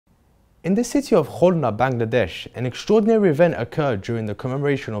In the city of Khulna, Bangladesh, an extraordinary event occurred during the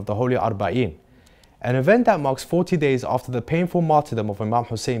commemoration of the Holy Arbaeen, an event that marks 40 days after the painful martyrdom of Imam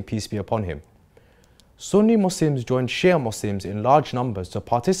Hussein, peace be upon him. Sunni Muslims joined Shia Muslims in large numbers to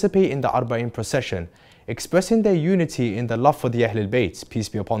participate in the Arbaeen procession, expressing their unity in the love for the Ahlulbayt, peace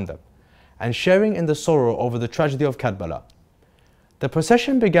be upon them, and sharing in the sorrow over the tragedy of Karbala. The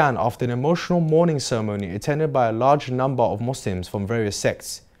procession began after an emotional mourning ceremony attended by a large number of Muslims from various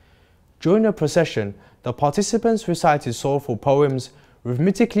sects. During the procession, the participants recited sorrowful poems,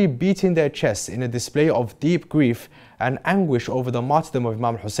 rhythmically beating their chests in a display of deep grief and anguish over the martyrdom of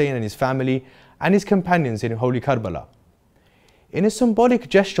Imam Hussein and his family and his companions in Holy Karbala. In a symbolic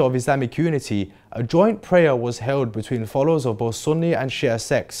gesture of Islamic unity, a joint prayer was held between followers of both Sunni and Shia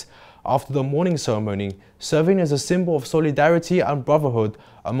sects after the mourning ceremony, serving as a symbol of solidarity and brotherhood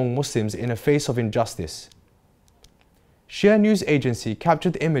among Muslims in the face of injustice. Shia news agency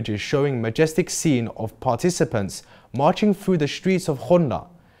captured images showing majestic scene of participants marching through the streets of Khulna,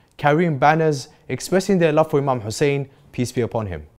 carrying banners expressing their love for Imam Hussein, peace be upon him.